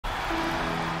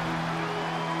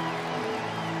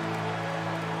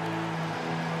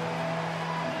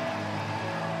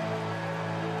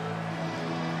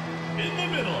In the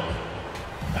middle,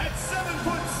 at 7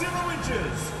 foot 0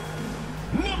 inches,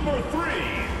 number 3,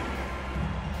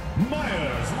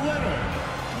 Myers Leonard.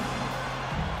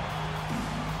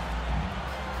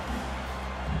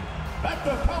 At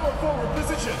the power forward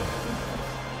position,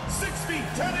 6 feet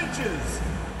 10 inches,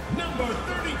 number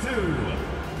 32,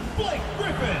 Blake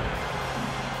Griffin.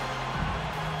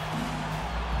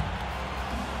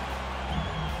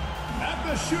 At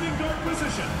the shooting guard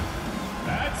position,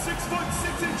 at 6 foot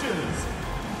 6 inches,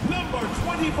 number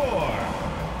 24,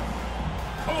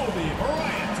 Kobe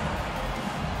Bryant.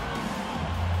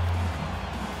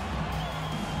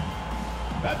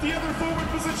 At the other forward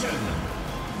position,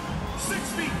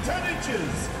 6 feet 10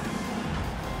 inches,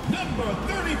 number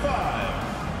 35,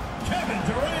 Kevin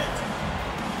Durant.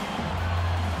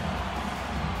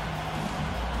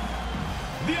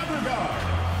 The other guard,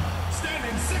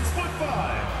 standing 6 foot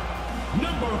 5,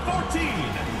 number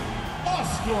 14,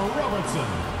 Oscar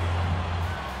Robertson.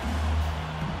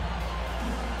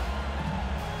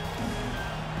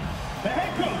 The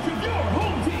head coach of your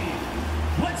home team.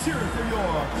 Let's hear it for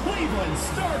your Cleveland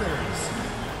starters.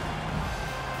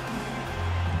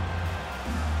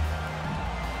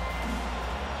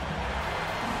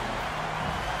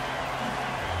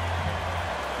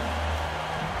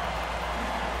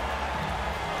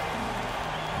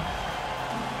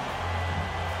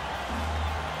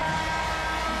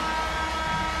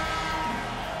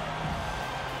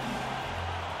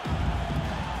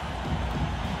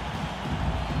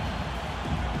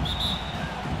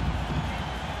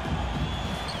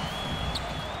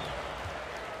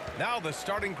 Now the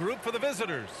starting group for the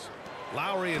visitors.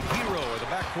 Lowry and Hero are the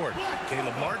backcourt.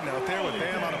 Caleb Martin out there with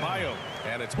Bam Adebayo.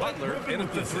 And it's Butler in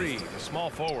at the 3, the small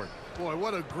forward. Boy,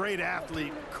 what a great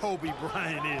athlete Kobe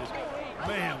Bryant is.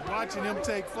 Man, watching him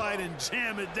take flight and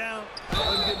jam it down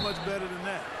doesn't get much better than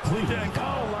that. Yeah, and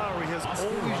Kyle Lowry has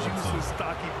always used his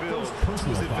stocky build to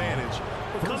his advantage.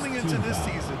 But coming into this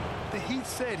season, the Heat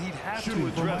said he'd have to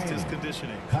address his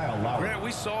conditioning. Grant,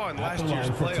 we saw in last year's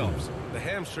playoffs, the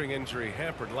hamstring injury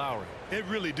hampered Lowry. It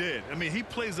really did. I mean, he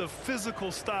plays a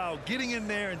physical style, getting in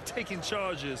there and taking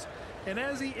charges. And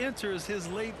as he enters his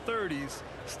late 30s,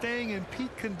 staying in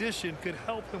peak condition could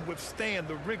help him withstand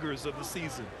the rigors of the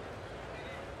season.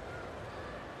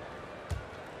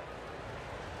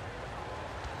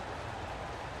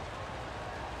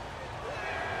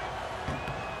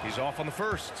 He's off on the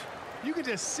first. You can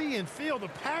just see and feel the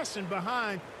passion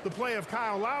behind the play of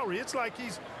Kyle Lowry. It's like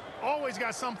he's always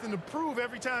got something to prove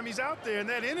every time he's out there, and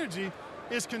that energy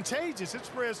is contagious. It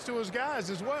spreads to his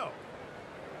guys as well.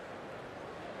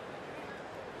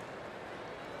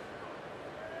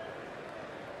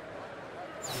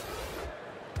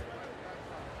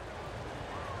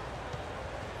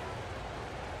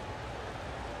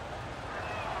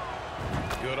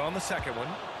 Good on the second one.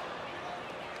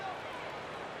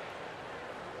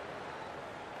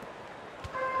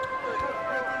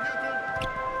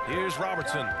 Here's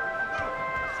Robertson.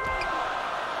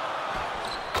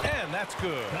 And that's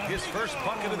good. His first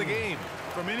bucket of the game.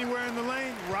 From anywhere in the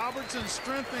lane, Robertson's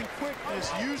strength and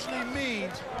quickness usually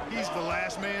means he's the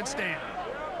last man standing.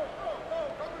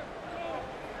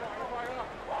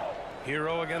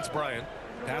 Hero against Bryant.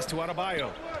 Pass to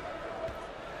Adebayo.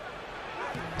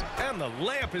 And the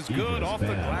layup is good off the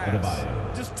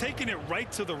glass. Just taking it right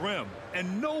to the rim,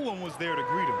 and no one was there to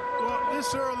greet him. Well,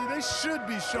 this early, they should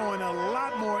be showing a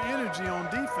lot more energy on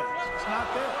defense. It's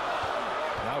not there.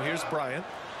 Now here's Bryant.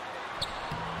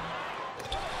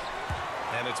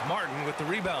 And it's Martin with the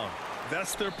rebound.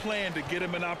 That's their plan, to get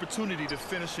him an opportunity to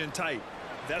finish in tight.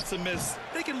 That's a miss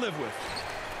they can live with.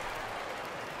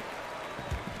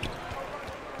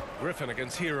 Griffin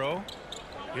against Hero.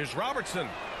 Here's Robertson.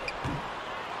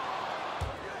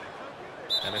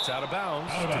 And it's out of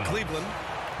bounds to Cleveland.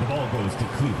 The ball goes to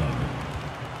Cleveland.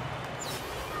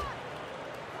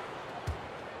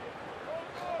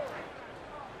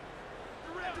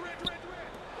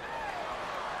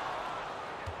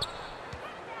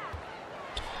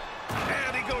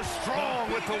 And he goes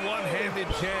strong with the one-handed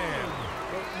jam.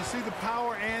 You see the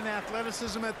power and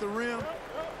athleticism at the rim?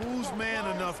 Who's man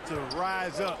enough to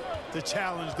rise up to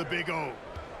challenge the Big O?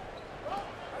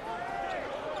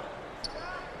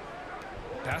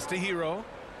 Pass to Hero.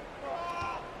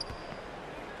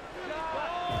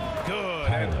 Good,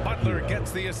 and Butler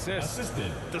gets the assist.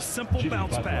 The simple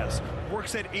bounce pass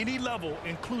works at any level,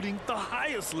 including the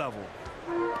highest level.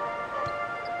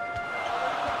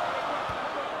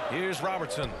 Here's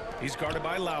Robertson. He's guarded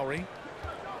by Lowry.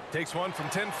 Takes one from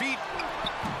 10 feet.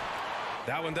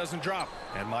 That one doesn't drop,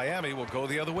 and Miami will go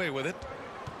the other way with it.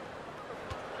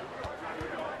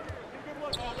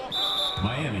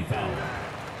 Miami foul.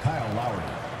 Kyle Lowry.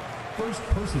 First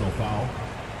personal foul.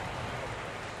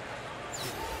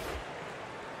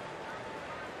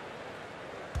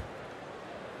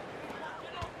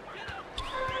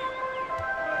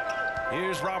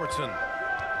 Here's Robertson.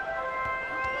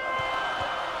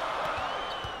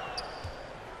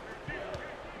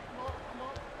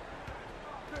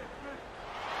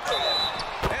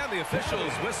 And the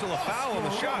officials whistle a foul on the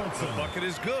shot. The bucket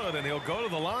is good, and he'll go to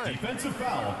the line. Defensive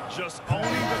foul. Just owning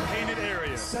the painted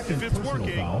area. If it's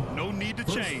working, foul. no need to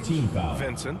change. Team foul.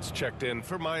 Vincent's checked in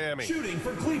for Miami. Shooting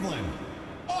for Cleveland,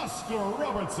 Oscar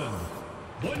Robertson.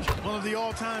 One of the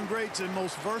all-time greats and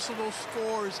most versatile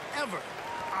scorers ever,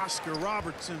 Oscar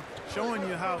Robertson, showing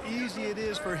you how easy it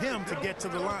is for him to get to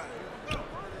the line.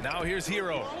 Now here's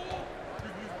Hero.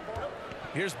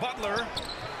 Here's Butler.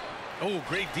 Oh,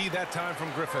 great D that time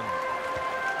from Griffin.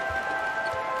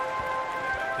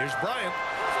 Here's Bryant.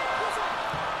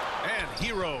 And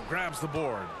Hero grabs the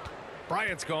board.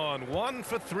 Bryant's gone 1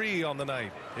 for 3 on the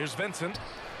night. Here's Vincent.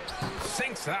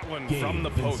 Sinks that one from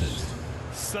the post.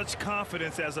 Such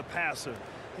confidence as a passer.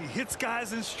 He hits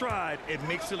guys in stride. It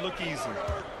makes it look easy.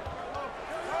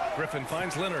 Griffin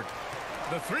finds Leonard.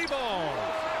 The 3-ball.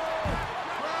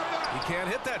 He can't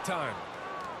hit that time.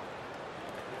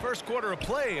 First quarter of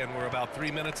play, and we're about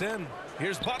 3 minutes in.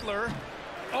 Here's Butler.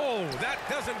 Oh, that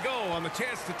doesn't go on the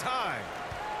chance to tie.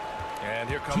 And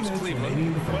here comes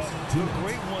Cleveland. Well, the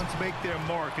great ones make their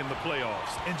mark in the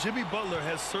playoffs, and Jimmy Butler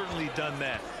has certainly done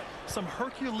that. Some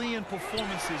Herculean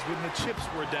performances when the chips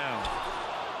were down.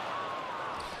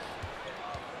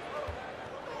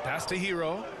 Pass to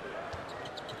Hero.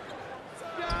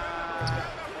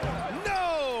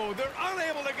 No, they're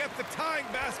unable to get the tying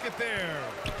basket there.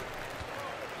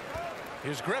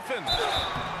 Here's Griffin.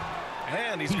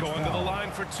 And he's going to the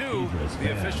line for 2.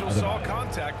 The official saw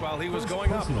contact while he was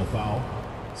going up. Foul.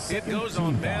 It goes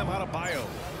on Bam Adebayo.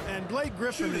 And Blake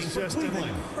Griffin is just an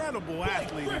incredible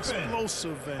athlete,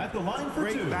 explosive, and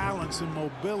great balance and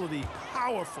mobility,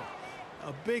 powerful.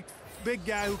 A big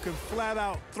guy who can flat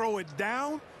out throw it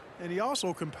down, and he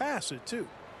also can pass it, too.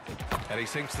 And he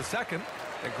sinks the second.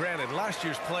 And granted, last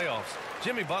year's playoffs,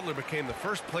 Jimmy Butler became the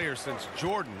first player since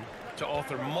Jordan to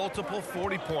author multiple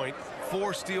 40-point,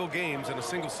 4-steal games in a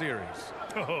single series.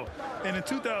 Oh, and in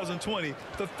 2020,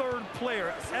 the third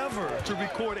player ever to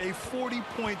record a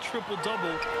 40-point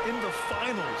triple-double in the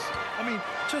finals. I mean,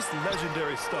 just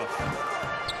legendary stuff.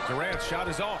 Durant's shot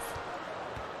is off.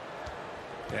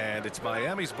 And it's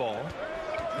Miami's ball.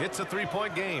 Hits a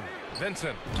 3-point game.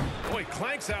 Vincent. Boy,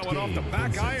 clanks that one off the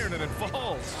back iron and it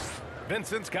falls.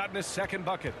 Vincent's gotten his second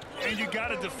bucket. And you got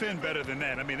to defend better than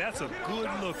that. I mean, that's a good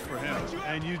look for him.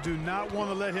 And you do not want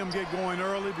to let him get going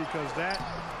early because that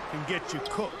can get you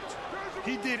cooked.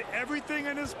 He did everything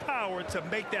in his power to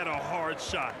make that a hard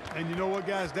shot. And you know what,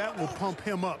 guys? That will pump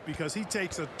him up because he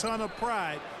takes a ton of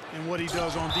pride in what he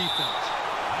does on defense.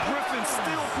 Griffin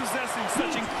still possessing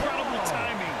such incredible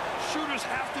timing. Shooters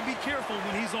have to be careful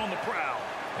when he's on the prowl.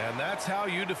 And that's how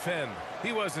you defend.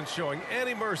 He wasn't showing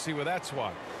any mercy with that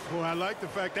swat. Well, I like the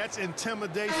fact that's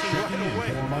intimidation right away.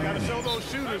 You got to show those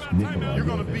shooters you're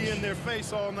going to be in their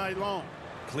face all night long.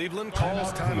 Cleveland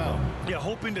calls timeout. Yeah,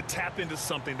 hoping to tap into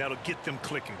something that'll get them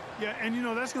clicking. Yeah, and you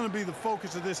know, that's going to be the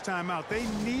focus of this timeout. They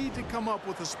need to come up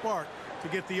with a spark to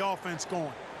get the offense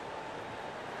going.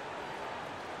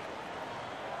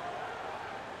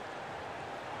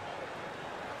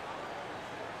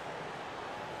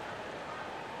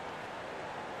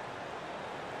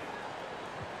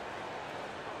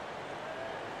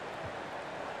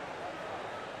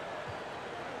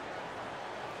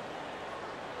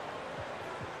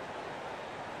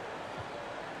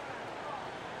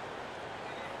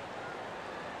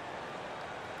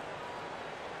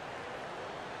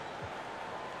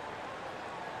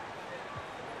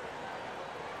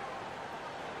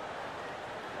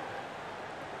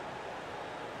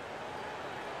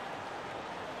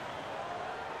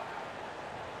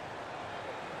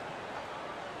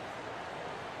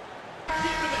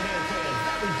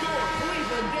 That was your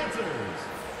Cleveland Dancers.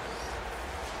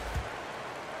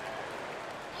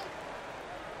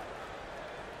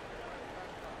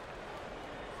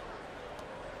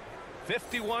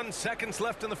 .51 seconds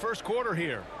left in the first quarter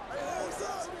here.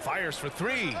 Fires for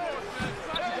 3.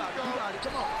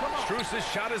 Strus's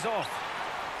shot is off.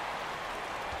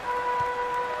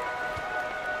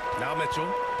 Now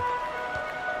Mitchell.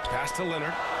 Pass to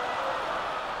Leonard.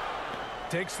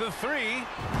 Takes the 3.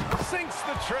 Sinks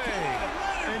the tray.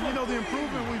 And you know, the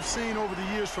improvement we've seen over the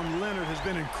years from Leonard has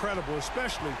been incredible,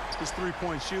 especially his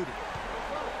three-point shooting.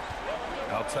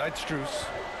 Outside Strus.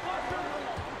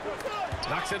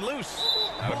 Knocks it loose.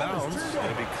 Out of bounds.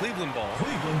 It'll be Cleveland ball.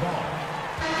 Cleveland ball.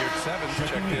 Year 7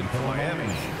 checked in for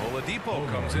Miami. Oladipo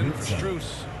comes in for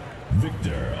Strus.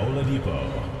 Victor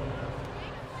Oladipo.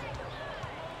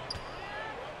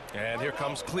 And here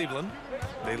comes Cleveland.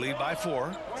 They lead by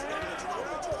 4.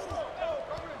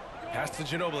 Pass to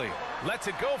Ginobili. Lets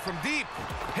it go from deep.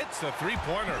 Hits the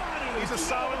three-pointer. He's a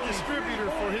solid distributor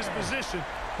for his position.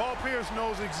 Paul Pierce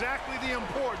knows exactly the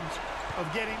importance of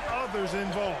getting others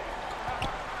involved.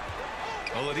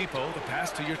 Oladipo, the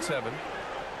pass to Year 7.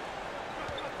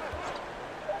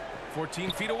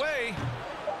 14 feet away.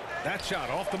 That shot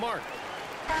off the mark.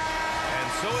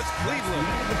 And so it's Cleveland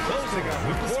closing out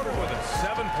the quarter with a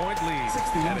 7-point lead.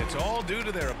 And it's all due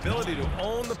to their ability to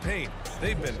own the paint.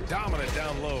 They've been dominant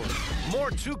down low.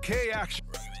 More 2K action.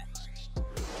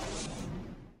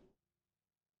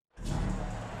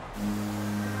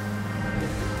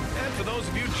 And for those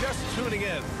of you just tuning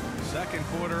in, second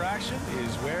quarter action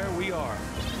is where we are.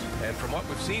 And from what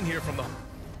we've seen here from the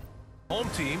home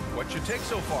team, what's your take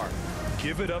so far?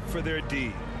 Give it up for their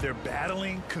D. They're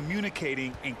battling,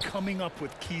 communicating, and coming up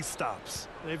with key stops.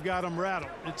 They've got them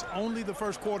rattled. It's only the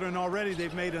first quarter, and already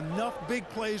they've made enough big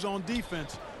plays on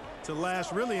defense to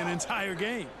last really an entire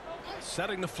game.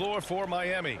 Setting the floor for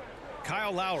Miami.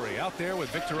 Kyle Lowry out there with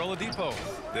Victor Oladipo.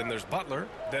 Then there's Butler.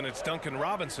 Then it's Duncan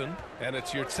Robinson. And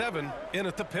it's Year 7 in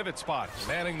at the pivot spot,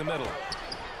 manning the middle.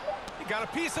 He got a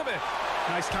piece of it.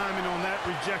 Nice timing on that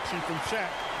rejection from Shaq,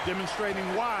 demonstrating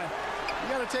why you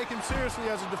got to take him seriously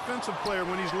as a defensive player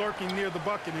when he's lurking near the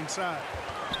bucket inside.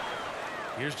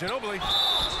 Here's Ginobili.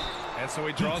 And so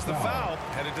he draws the foul,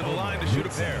 headed to the line to shoot a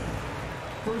pair.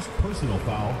 First personal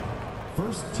foul.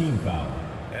 First team foul.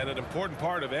 And an important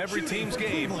part of every team's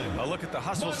game, a look at the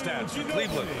hustle stats for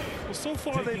Cleveland. Well, so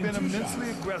far they've been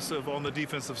immensely aggressive on the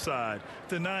defensive side,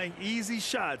 denying easy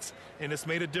shots, and it's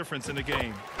made a difference in the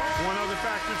game. One other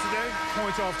factor today,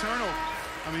 points off turnover.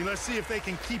 I mean, let's see if they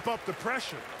can keep up the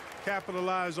pressure,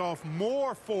 capitalize off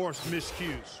more forced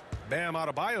miscues. Bam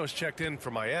Adebayo's checked in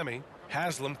for Miami.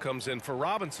 Haslam comes in for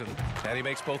Robinson, and he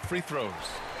makes both free throws.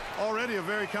 Already a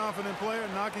very confident player,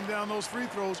 knocking down those free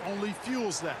throws only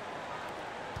fuels that.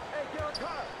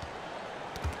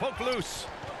 Poke loose.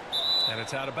 And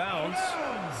it's out of bounds.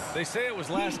 They say it was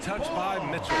last touched by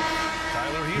Mitchell.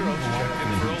 Tyler Hero's checked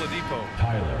in for Oladipo.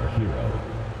 Tyler Hero.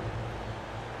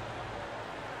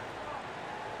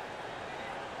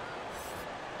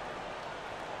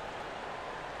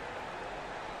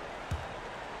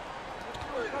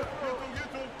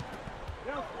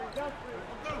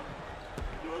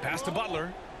 Pass to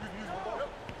Butler.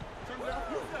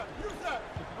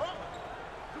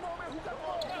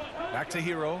 Back to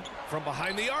Hero from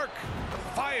behind the arc.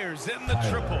 Fires in the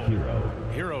triple.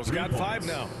 Hero's got 5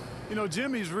 now. You know,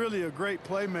 Jimmy's really a great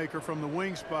playmaker from the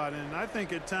wing spot, and I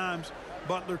think at times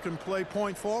Butler can play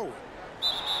point forward.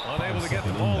 Unable to get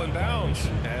the ball in bounds,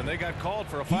 and they got called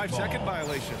for a 5-second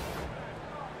violation.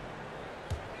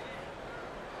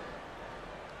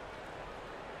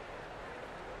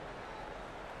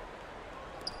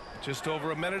 Just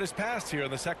over a minute has passed here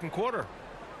in the second quarter.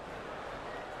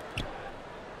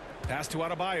 Pass to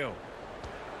Adebayo.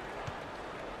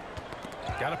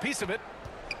 Got a piece of it.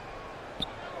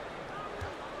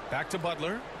 Back to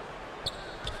Butler.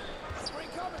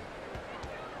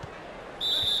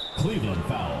 Cleveland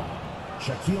foul.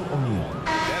 Shaquille O'Neal.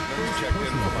 Denver's checked in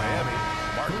for Miami.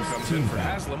 Martin comes in for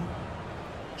Haslam.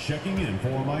 Checking in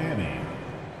for Miami.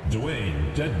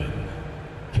 Dwayne Dedman.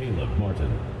 Caleb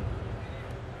Martin.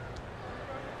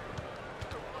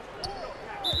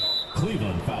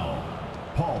 Cleveland foul.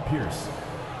 Paul Pierce.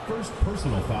 First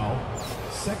personal foul.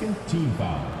 Second team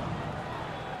foul.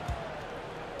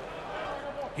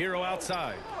 Hero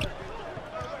outside.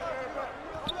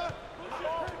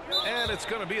 And it's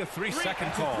going to be a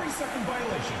 3-second call. 3-second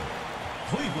violation.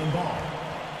 Cleveland ball.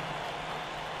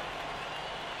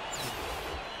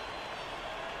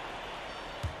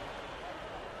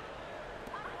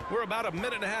 We're about a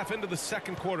minute and a half into the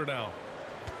second quarter now.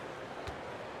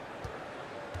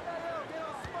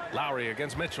 Lowry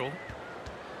against Mitchell.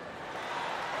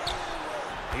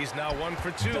 He's now 1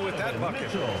 for 2 with that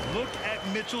bucket. Look at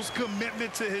Mitchell's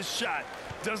commitment to his shot.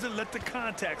 Doesn't let the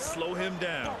contact slow him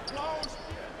down.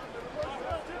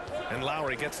 And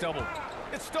Lowry gets doubled.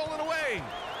 It's stolen away.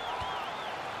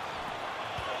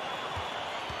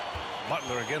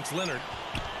 Butler against Leonard.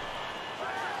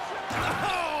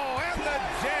 Oh, and the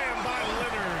jam by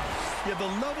Leonard. Yeah,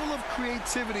 the level of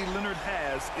creativity Leonard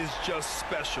has is just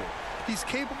special. He's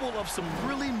capable of some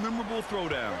really memorable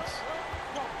throwdowns.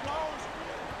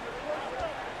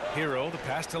 Hero, the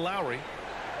pass to Lowry.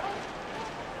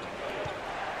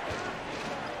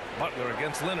 Butler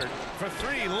against Leonard for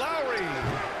 3. Lowry.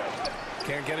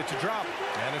 Can't get it to drop,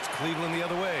 and it's Cleveland the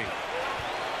other way.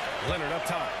 Leonard up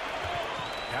top.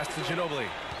 Pass to Ginobili.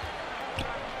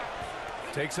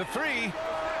 Takes a three.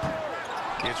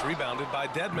 It's rebounded by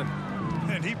Dedmon.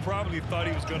 And he probably thought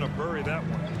he was going to bury that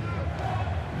one.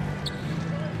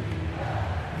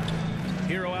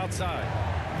 Hero outside.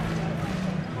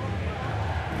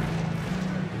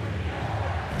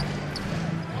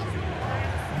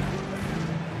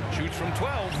 Shoots from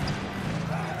 12.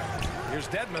 Here's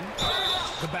Dedmon.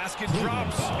 The basket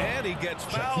drops, and he gets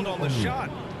fouled on the shot.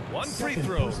 One free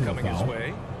throw coming his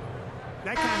way.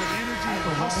 That kind of energy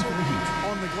and hustle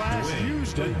on the glass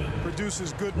usually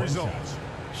produces good results.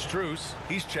 Strus,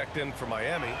 he's checked in for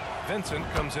Miami. Vincent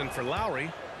comes in for Lowry.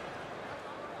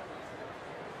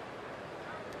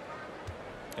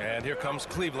 And here comes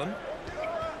Cleveland.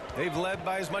 They've led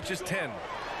by as much as 10.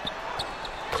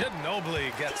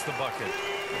 Ginobili gets the bucket.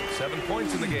 7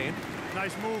 points in the game.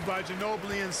 Nice move by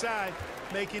Ginobili inside,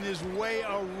 making his way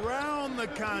around the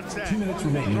contact. 2 minutes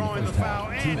remaining. Drawing the foul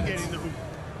and getting the hoop.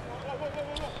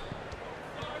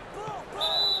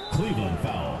 Cleveland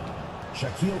foul.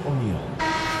 Shaquille O'Neal.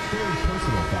 Third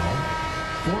personal foul.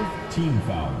 Fourth team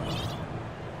foul.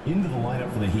 Into the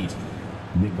lineup for the Heat,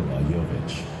 Nikola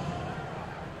Jovic.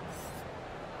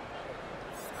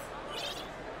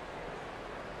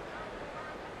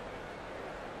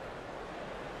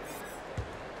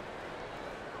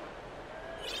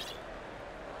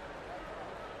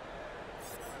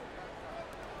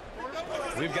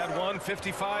 We've got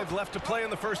 1:55 left to play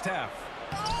in the first half.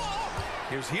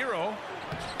 Here's Hero,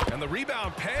 and the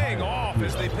rebound paying off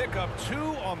as they pick up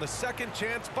 2 on the second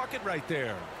chance bucket right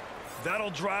there. That'll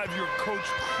drive your coach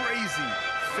crazy,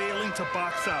 failing to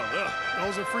box out. Ugh.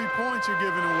 Those are free points you're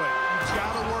giving away. You've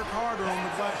got to work harder on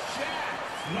the glass.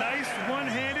 Nice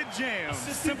one-handed jam.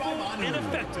 Simple and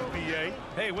effective, B.A.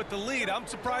 Hey, with the lead, I'm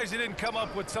surprised he didn't come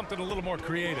up with something a little more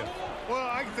creative. Well,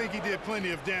 I think he did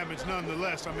plenty of damage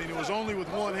nonetheless. I mean, it was only with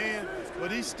one hand,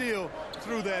 but he still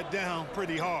threw that down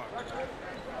pretty hard.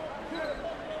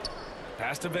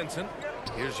 Pass to Vincent.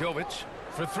 Here's Jovic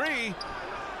for 3.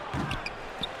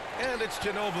 And it's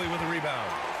Ginobili with a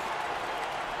rebound.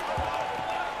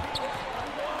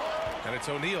 And it's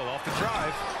O'Neal off the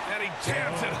drive. And he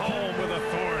jams it home with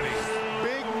authority.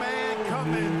 Big man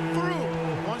coming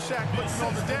through. One shot puts him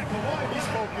on the deck. He's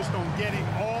focused on getting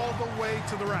all the way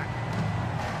to the rack.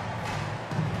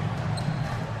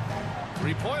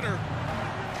 Three-pointer.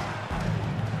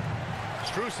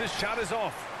 Strus' shot is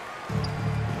off.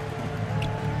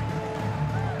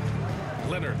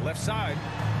 Leonard left side.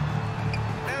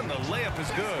 And the layup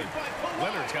is good.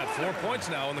 Leonard's got 4 points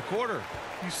now in the quarter.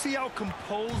 You see how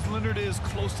composed Leonard is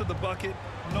close to the bucket?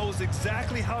 Knows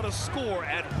exactly how to score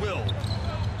at will.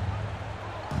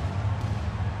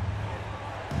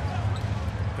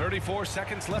 34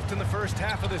 seconds left in the first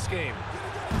half of this game.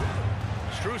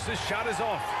 Strus' shot is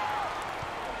off.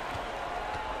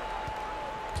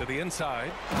 To the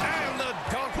inside. And the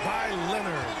dunk by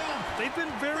Leonard. They've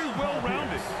been very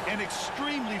well-rounded and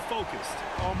extremely focused.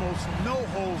 Almost no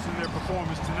holes in their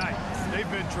performance tonight.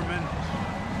 They've been tremendous.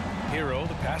 Hero,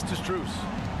 the pass to Strus.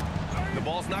 The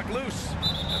ball's knocked loose,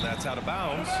 and that's out of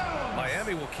bounds.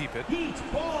 Miami will keep it. Heat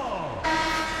ball.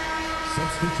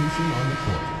 Substitution on the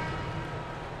court.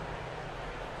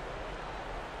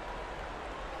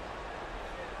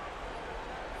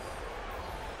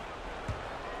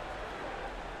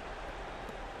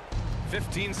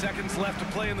 "15 seconds left to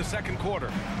play in the second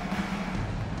quarter.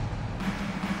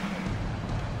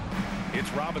 It's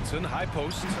Robinson, high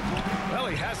post. Well,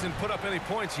 he hasn't put up any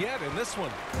points yet in this one.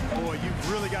 Boy,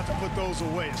 you've really got to put those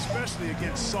away, especially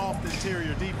against soft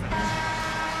interior defense.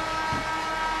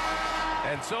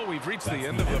 And so we've reached the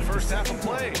end of the first half of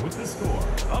play. With the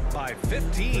score, Up by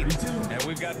 15. 32. And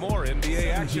we've got more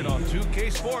NBA action on 2K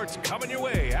Sports coming your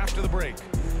way after the break.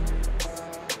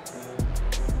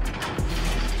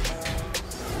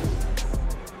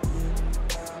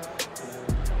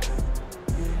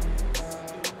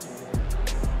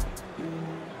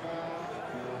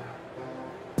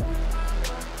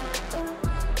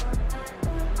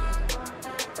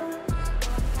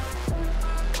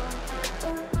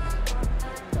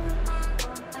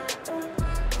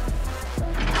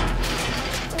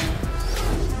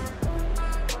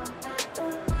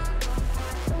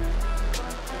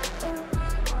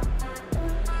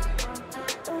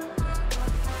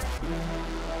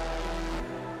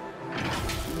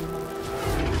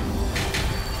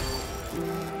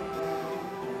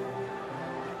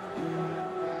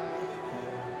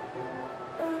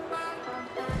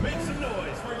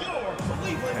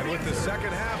 And with the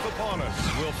second half upon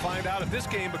us, we'll find out if this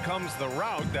game becomes the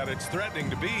rout that it's threatening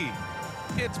to be.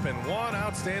 It's been one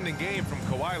outstanding game from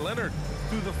Kawhi Leonard.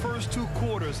 Through the first 2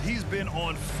 quarters, he's been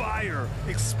on fire.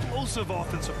 Explosive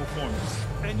offensive performance.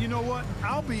 And you know what?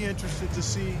 I'll be interested to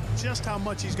see just how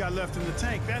much he's got left in the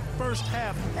tank. That first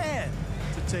half had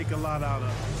to take a lot out of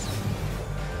it.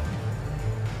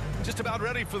 Just about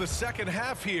ready for the second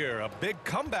half here. A big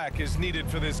comeback is needed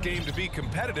for this game to be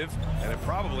competitive, and it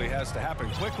probably has to happen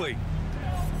quickly.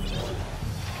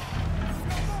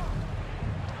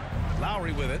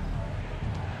 Lowry with it.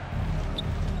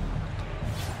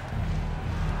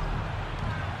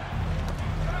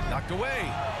 Knocked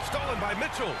away. Stolen by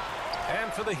Mitchell.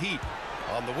 And for the Heat.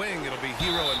 On the wing, it'll be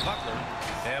Hero and Butler.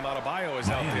 Bam Adebayo is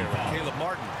out there with Caleb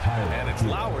Martin. And it's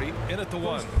Lowry in at the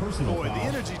 1. Boy, the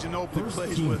energy Ginobili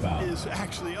plays with is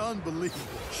actually unbelievable.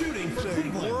 Shooting for The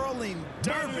Cleveland, whirling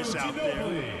dervish out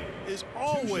there is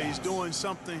always doing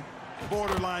something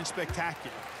borderline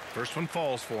spectacular. First one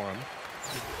falls for him.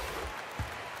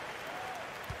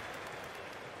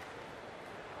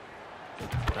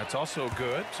 That's also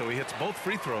good, so he hits both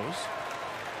free throws.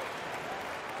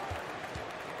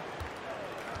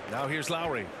 Now here's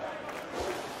Lowry.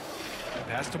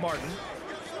 Pass to Martin.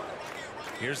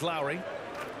 Here's Lowry.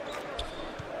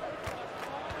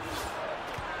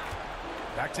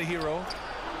 Back to Hero.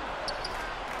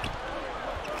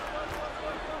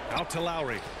 Out to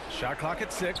Lowry. Shot clock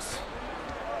at 6.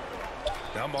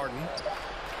 Now Martin.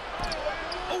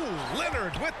 Oh,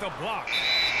 Leonard with the block.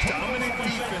 Dominant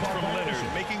defense from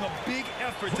Leonard, making a big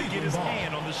effort to get his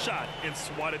hand on the shot and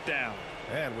swat it down.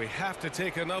 And we have to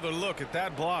take another look at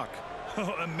that block.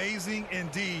 Amazing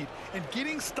indeed. And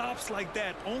getting stops like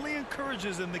that only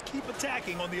encourages him to keep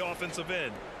attacking on the offensive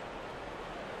end.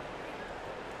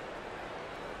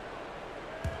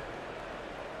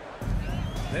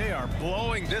 They are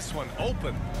blowing this one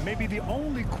open. Maybe the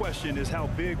only question is how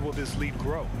big will this lead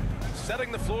grow?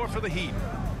 Setting the floor for the Heat.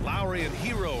 Lowry and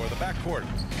Hero are the backcourt.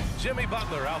 Jimmy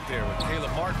Butler out there with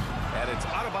Caleb Martin. And it's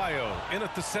Adebayo in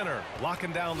at the center,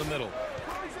 blocking down the middle.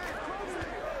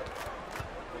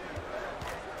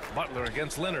 Butler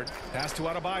against Leonard. Pass to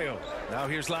Adebayo. Now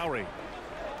here's Lowry.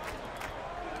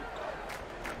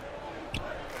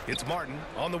 It's Martin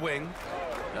on the wing.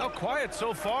 Now quiet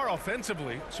so far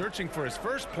offensively, searching for his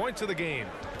first points of the game.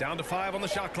 Down to 5 on the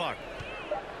shot clock.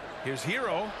 Here's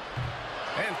Hero.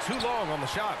 And too long on the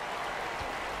shot.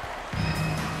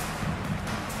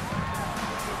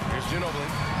 Here's Ginobili.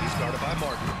 He's guarded by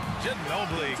Martin.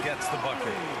 Ginobili gets the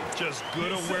bucket. Just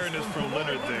good awareness from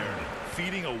Leonard there.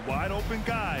 Feeding a wide open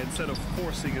guy instead of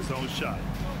forcing his own shot.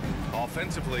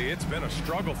 Offensively, it's been a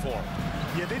struggle for him.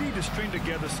 Yeah, they need to string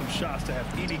together some shots to have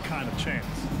any kind of chance.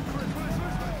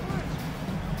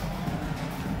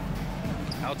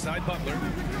 Outside Butler.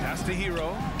 Pass to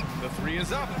Hero. The 3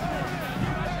 is up.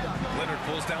 Leonard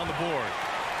pulls down the board.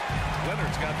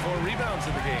 Leonard's got 4 rebounds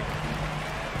in the game.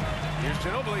 Here's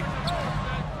Ginobili.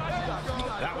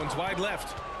 That one's wide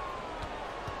left.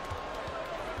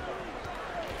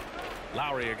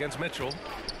 Lowry against Mitchell.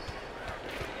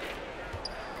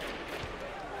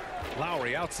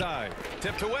 Lowry outside.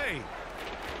 Tipped away.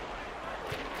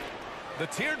 The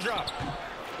teardrop.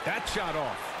 That shot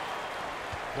off.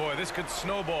 Boy, this could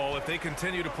snowball if they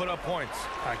continue to put up points.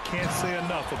 I can't say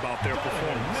enough about their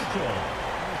performance.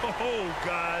 Oh,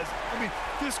 guys. I mean,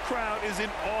 this crowd is in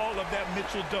awe of that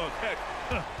Mitchell dunk. Heck,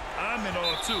 I'm in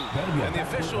awe, too. And the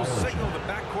officials signal the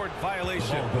backcourt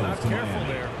violation. Not careful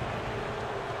there.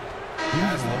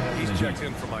 He's checked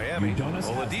in for Miami.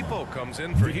 Oladipo comes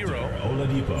in for Hero.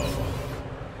 Oladipo.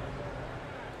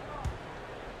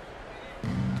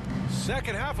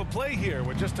 Second half of play here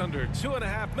with just under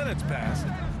 2.5 minutes passed.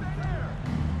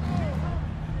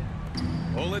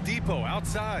 Oladipo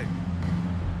outside.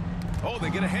 Oh, they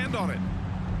get a hand on it.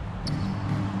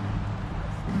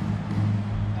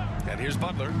 And here's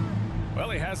Butler.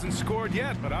 Well, he hasn't scored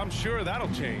yet, but I'm sure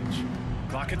that'll change.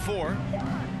 Clock at 4.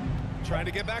 Trying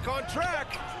to get back on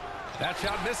track. That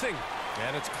shot missing.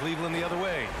 And it's Cleveland the other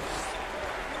way.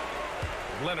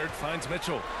 Leonard finds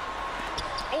Mitchell.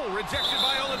 Oh, rejected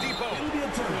by Oladipo.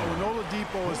 When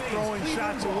Oladipo is throwing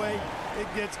shots away, it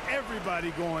gets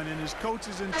everybody going, and his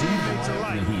coaches and teammates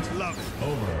alike love it.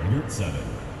 Over Yurtseven.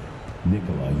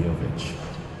 Nikola Jovic.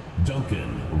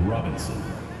 Duncan Robinson.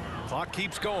 Clock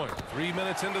keeps going. 3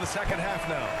 minutes into the second half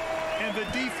now. And the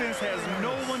defense has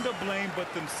no one to blame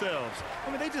but themselves. I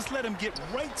mean, they just let him get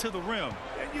right to the rim.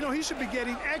 You know, he should be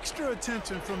getting extra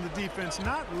attention from the defense,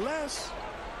 not less.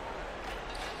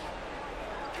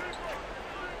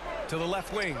 To the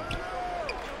left wing.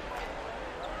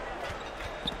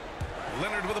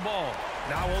 Leonard with the ball.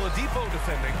 Now Oladipo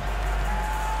defending.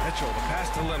 Mitchell, the pass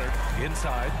to Leonard.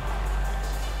 Inside.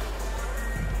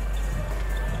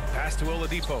 Pass to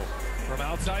Oladipo from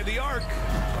outside the arc.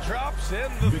 Drops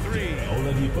in the three.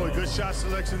 Boy, good shot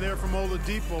selection there from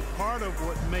Oladipo. Part of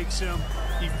what makes him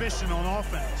efficient on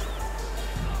offense.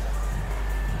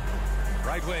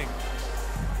 Right wing.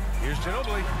 Here's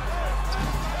Ginobili.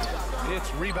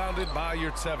 It's rebounded by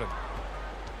Yurtseven.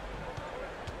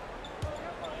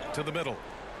 To the middle.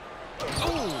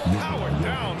 Oh, powered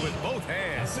down with both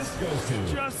hands. Assist goes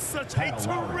to Just such a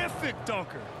terrific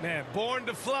dunker. Man, born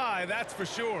to fly, that's for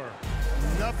sure.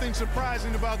 Nothing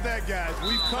surprising about that, guys.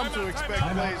 We've come to expect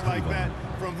plays like that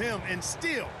from him, and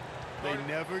still, they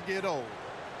never get old.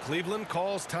 Cleveland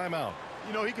calls timeout.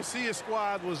 You know, he could see his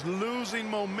squad was losing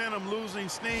momentum, losing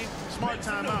steam. Smart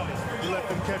timeout to let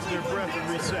them catch their breath and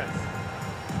reset.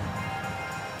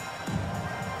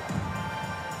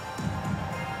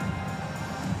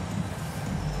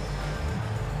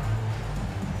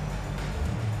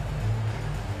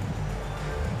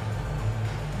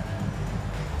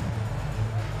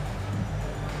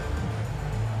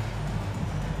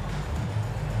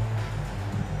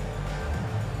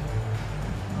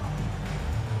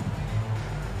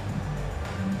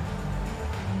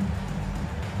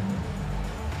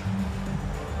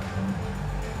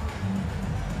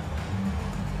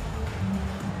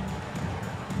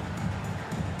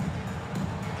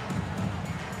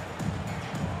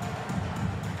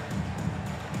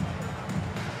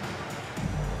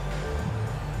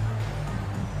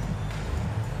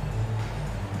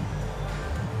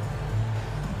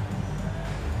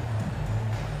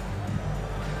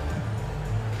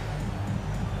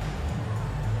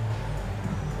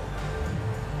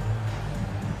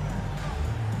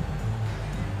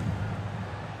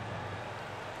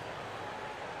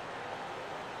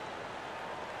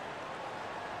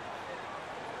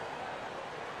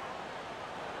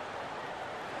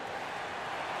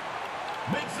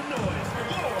 Make some noise for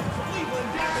your Cleveland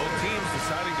Dash. Both teams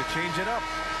deciding to change it up.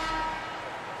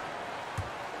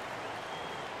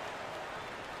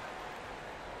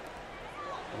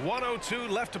 .102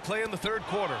 left to play in the third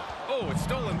quarter. Oh, it's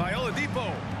stolen by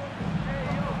Oladipo.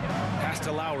 Pass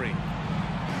to Lowry.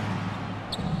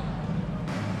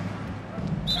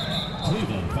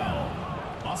 Cleveland foul.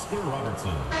 Oscar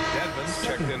Robertson. Dedmon's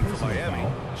checked in for Miami.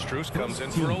 Strus comes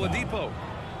in for Oladipo.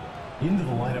 Into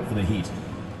the lineup for the Heat,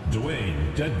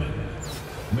 Dwayne Dedmon.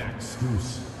 Max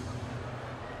Strus.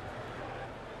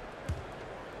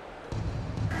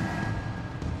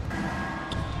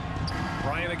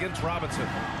 Bryant against Robinson.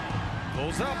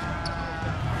 Pulls up.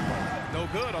 No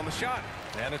good on the shot.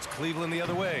 And it's Cleveland the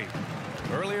other way.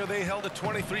 Earlier they held a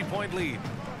 23-point lead.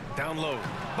 Down low.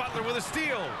 Butler with a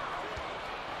steal.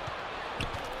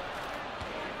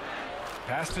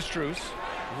 Pass to Strus.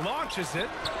 Launches it.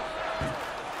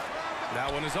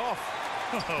 That one is off.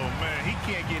 Oh, man, he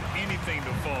can't get anything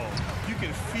to fall. You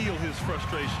can feel his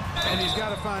frustration. And he's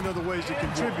got to find other ways to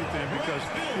contribute then, because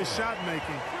his shot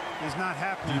making is not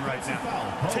happening right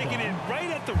now. Taking it right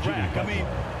at the rack. I mean,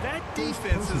 that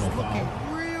defense is looking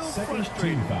real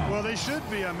frustrating. Well, they should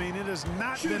be. I mean, it has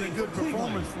not been a good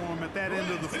performance for him at that end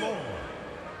of the floor.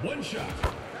 One shot.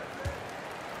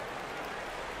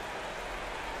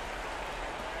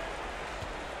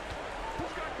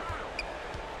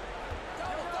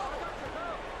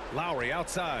 Lowry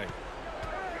outside.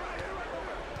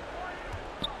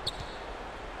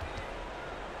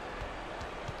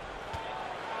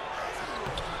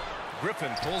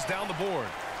 Griffin pulls down the board.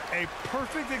 A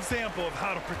perfect example of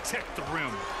how to protect the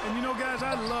rim. And you know, guys,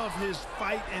 I love his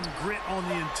fight and grit on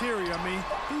the interior. I mean,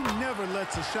 he never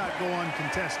lets a shot go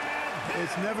uncontested.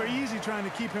 It's never easy trying to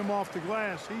keep him off the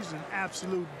glass. He's an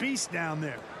absolute beast down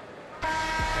there.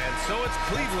 And so it's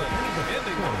Cleveland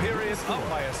ending the period up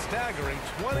by a staggering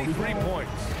 23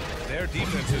 points. Their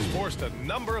defense has forced a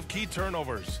number of key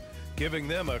turnovers, giving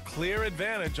them a clear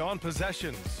advantage on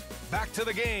possessions. Back to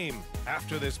the game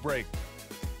after this break.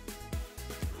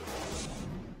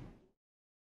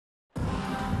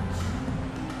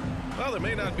 Well, there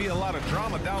may not be a lot of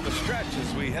drama down the stretch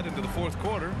as we head into the fourth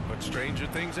quarter, but stranger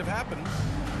things have happened.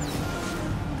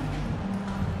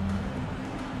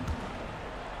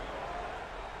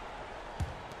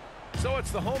 So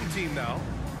it's the home team now.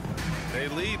 They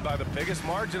lead by the biggest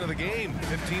margin of the game,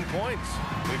 15 points.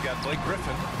 We've got Blake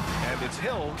Griffin, and it's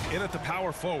Hill in at the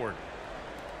power forward.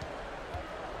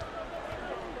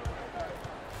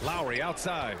 Lowry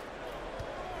outside.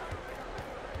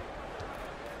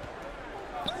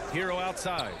 Hero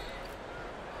outside.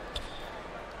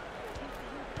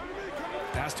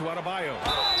 Pass to Adebayo.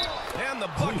 And the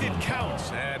bucket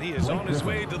counts. And he is on his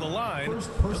way to the line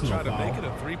to try to make it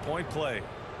a three-point play.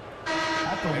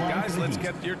 And guys, let's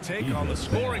get your take on the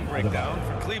scoring breakdown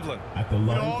for Cleveland. At the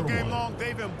line All for game one. long,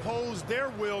 they've imposed their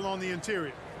will on the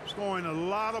interior, scoring a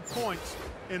lot of points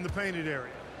in the painted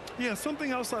area. Yeah,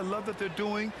 something else I love that they're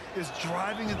doing is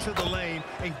driving into the lane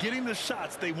and getting the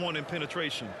shots they want in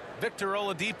penetration. Victor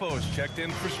Oladipo is checked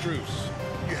in for Strus.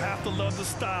 You have to love the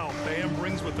style Bam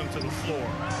brings with him to the floor.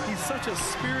 He's such a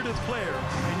spirited player,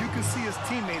 and you can see his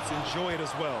teammates enjoy it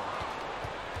as well.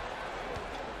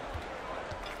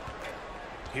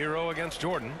 Hero against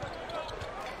Jordan.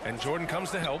 And Jordan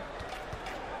comes to help.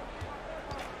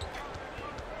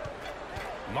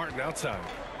 Martin outside.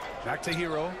 Back to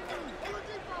Hero.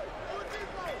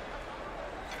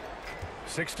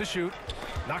 6 to shoot.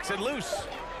 Knocks it loose.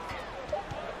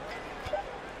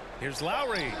 Here's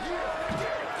Lowry.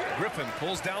 Griffin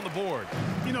pulls down the board.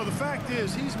 You know, the fact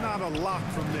is he's not a lock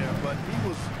from there, but he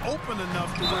was open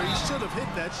enough to where he should have hit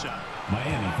that shot.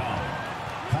 Miami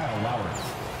foul. Kyle Lowry.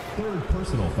 Third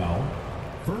personal foul.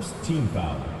 First team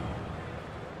foul.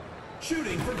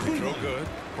 Shooting for Throw Cleveland. good.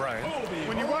 Bryant.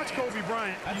 When you watch Kobe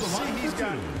Bryant, At you the see line he's for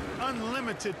got two.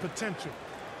 unlimited potential.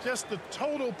 Just the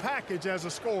total package as a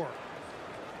scorer.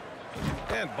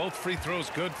 And both free throws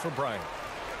good for Bryant.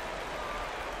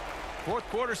 Fourth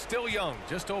quarter still young.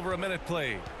 Just over a minute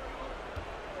played.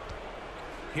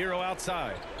 Hero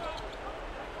outside.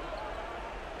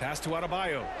 Pass to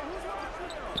Adebayo.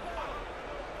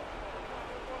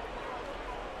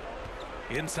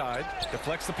 Inside.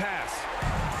 Deflects the pass.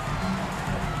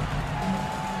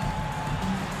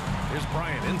 Here's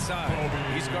Bryant inside.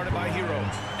 He's guarded by Hero.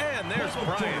 And there's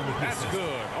Bryant. That's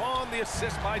good. On the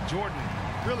assist by Jordan.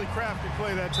 Really crafty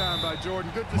play that time by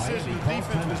Jordan. Good decision. The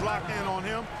defense was locked in on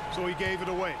him, so he gave it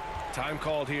away. Time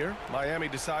called here. Miami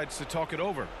decides to talk it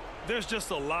over. There's just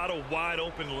a lot of wide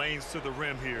open lanes to the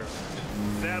rim here.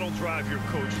 That'll drive your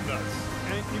coach nuts.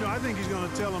 And, you know, I think he's going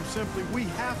to tell them simply, we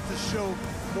have to show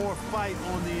more fight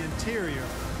on the interior.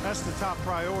 That's the top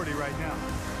priority right now.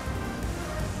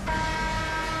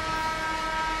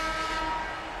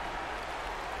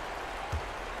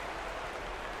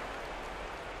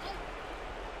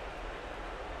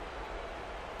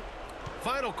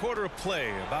 Final quarter of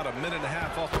play, about a minute and a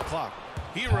half off the clock.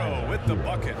 Hero with the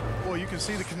bucket. Boy, you can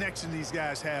see the connection these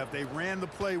guys have. They ran the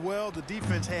play well. The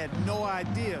defense had no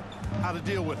idea how to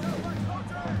deal with it.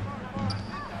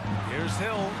 Here's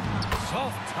Hill.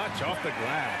 Soft touch off the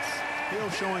glass. Hill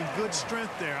showing good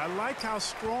strength there. I like how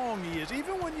strong he is.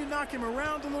 Even when you knock him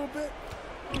around a little bit,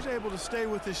 he's able to stay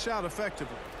with his shot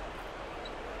effectively.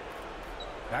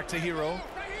 Back to Hero.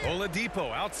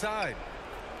 Oladipo outside.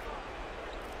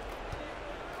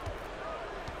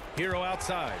 Hero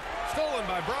outside. Stolen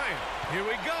by Bryant. Here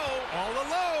we go. All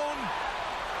alone.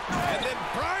 And then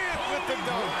Bryant with the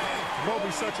dunk.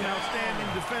 Kobe's such an outstanding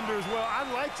defender as well.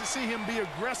 I'd like to see him be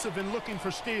aggressive in looking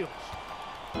for steals.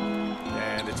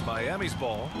 And it's Miami's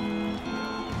ball.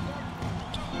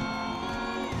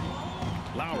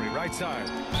 Lowry right side.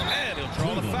 And he'll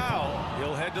draw the foul.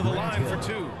 He'll head to the line for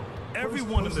two.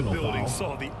 Everyone in the personal building foul.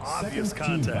 saw the obvious Second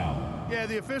team contact. foul. Yeah,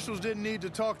 the officials didn't need to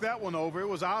talk that one over. It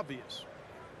was obvious.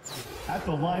 At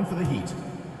the line for the Heat,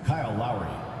 Kyle Lowry,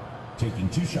 taking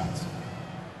 2 shots.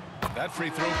 That free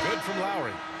throw good from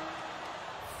Lowry.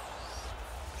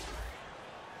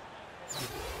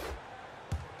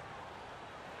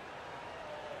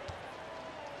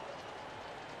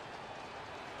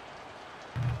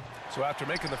 So after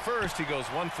making the first, he goes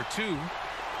 1 for 2.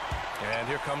 And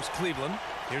here comes Cleveland.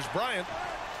 Here's Bryant.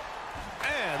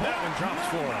 And that one drops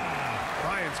for him.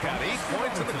 Bryant's got 8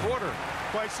 points in the quarter.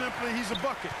 Quite simply, he's a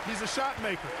bucket. He's a shot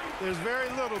maker. There's very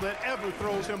little that ever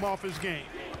throws him off his game.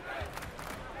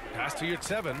 Pass to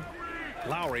Yurtseven.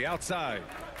 Lowry outside.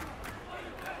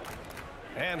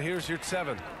 And here's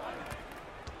Yurtseven.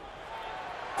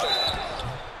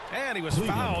 And he was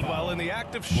Cleveland fouled foul. while in the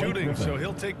act of Blake shooting, Griffin. so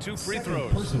he'll take 2 free Second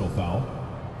throws. personal foul.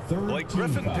 Third Blake team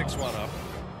Griffin foul. picks one up.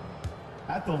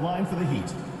 At the line for the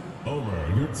Heat, Omer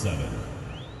Yurtseven,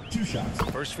 2 shots.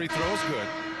 First free throw is good.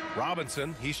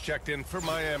 Robinson, he's checked in for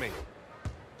Miami.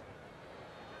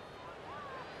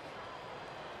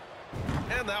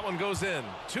 And that one goes in.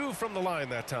 2 from the line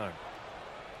that time.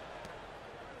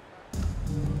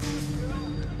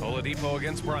 Oladipo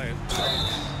against Bryant.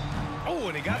 Oh,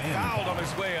 and he got Miami fouled foul. on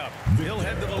his way up. Victor He'll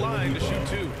head to the line to shoot Oladipo.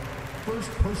 2.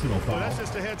 First personal foul. Well, that's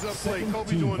just a heads-up play. Second Kobe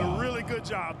team doing foul. a really good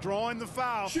job drawing the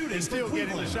foul Shooting and still for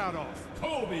getting the Cleveland. shot off.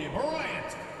 Kobe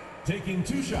Bryant. Taking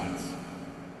 2 shots.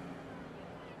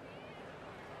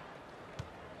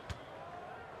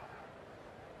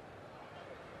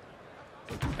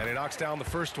 And he knocks down the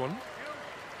first one.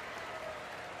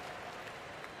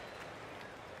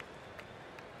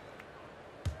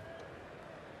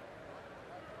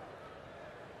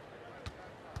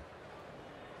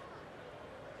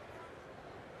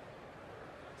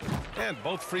 And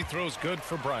both free throws good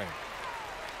for Bryant.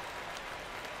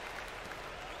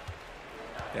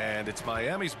 And it's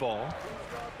Miami's ball.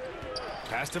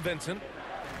 Pass to Vincent.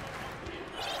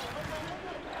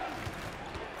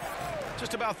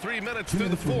 Just about 3 minutes through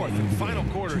the fourth and final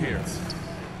quarter here.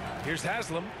 Here's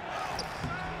Haslam.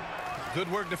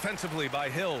 Good work defensively by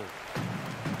Hill.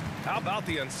 How about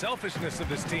the unselfishness of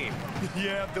this team?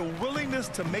 Yeah, the willingness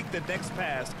to make the next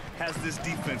pass has this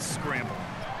defense scrambled.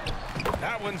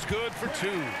 That one's good for 2.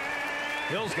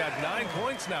 Hill's got 9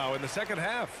 points now in the second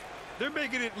half. They're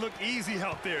making it look easy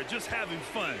out there, just having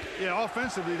fun. Yeah,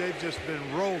 offensively, they've just been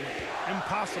rolling.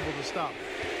 Impossible to stop.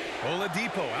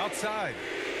 Oladipo outside.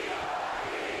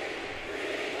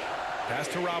 Pass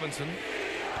to Robinson.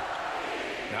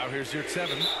 Now here's your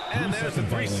 7. And there's a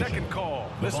 3-second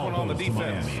call. This one on the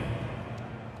defense.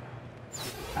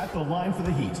 At the line for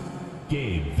the Heat,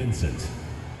 Gabe Vincent.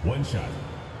 1 shot.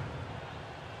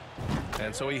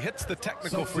 And so he hits the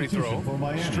technical free throw.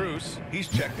 Strus, he's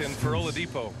checked in for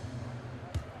Oladipo.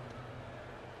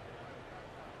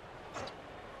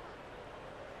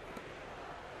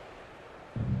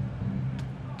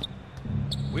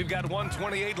 We've got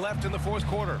 1:28 left in the fourth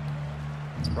quarter.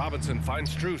 Robinson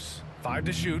finds Strus. 5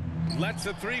 to shoot. Lets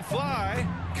a 3 fly.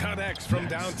 Connects from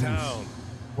downtown.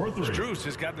 Strus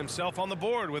has gotten himself on the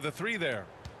board with a 3 there.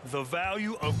 The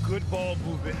value of good ball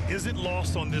movement isn't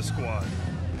lost on this squad.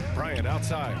 Bryant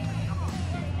outside.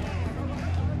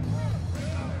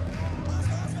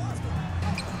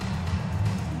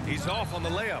 He's off on the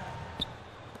layup.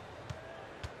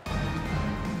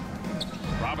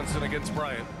 Robinson against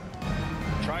Bryant.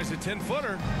 Tries a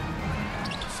 10-footer.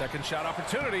 Second shot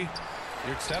opportunity.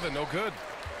 You're at 7, no good.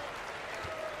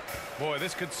 Boy,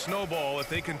 this could snowball if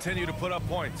they continue to put up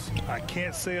points. I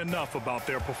can't say enough about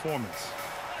their performance.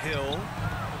 Hill.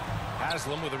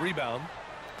 Haslam with a rebound.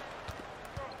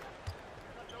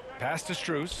 Pass to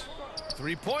Strus.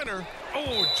 3-pointer.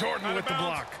 Oh, Jordan with the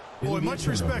block. Boy, much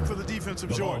respect for the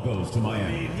defensive Jordan. Goes to Miami.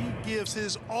 I mean, he gives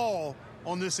his all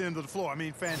on this end of the floor. I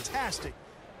mean, fantastic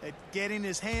at getting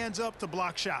his hands up to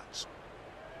block shots.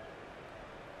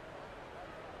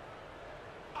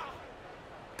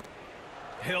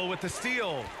 Hill with the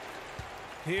steal.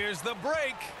 Here's the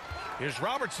break. Here's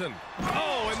Robertson.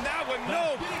 Oh, and that one,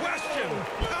 no question,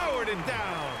 powered it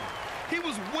down. He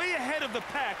was way ahead of the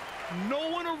pack. No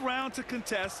one around to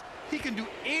contest. He can do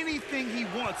anything he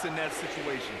wants in that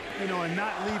situation. You know, and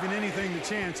not leaving anything to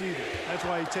chance either. That's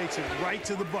why he takes it right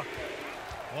to the bucket.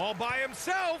 All by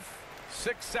himself.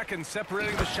 6 seconds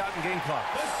separating the shot and game clock.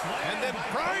 And then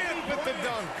Bryant with the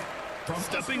dunk.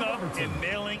 Stepping up and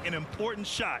nailing an important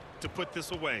shot to put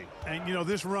this away. And, you know,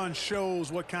 this run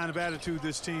shows what kind of attitude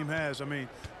this team has. I mean,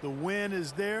 the win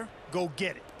is there. Go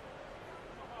get it.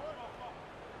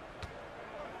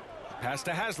 Pass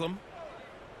to Haslam.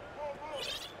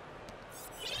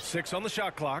 6 on the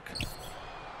shot clock.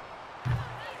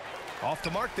 Off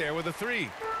the mark there with a 3.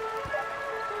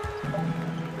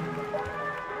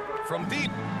 From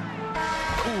deep.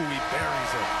 Ooh, he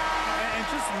buries it. And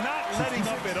just not letting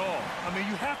up at all. I mean,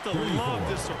 you have to love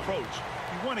this approach.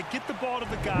 You want to get the ball to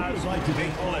the guys who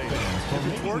make plays. If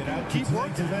it's working, keep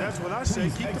working. That's what I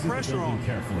say. Keep the pressure on.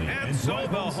 And so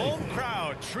the home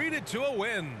crowd treated to a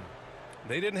win.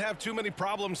 They didn't have too many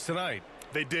problems tonight.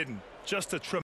 They didn't. Just a tremendous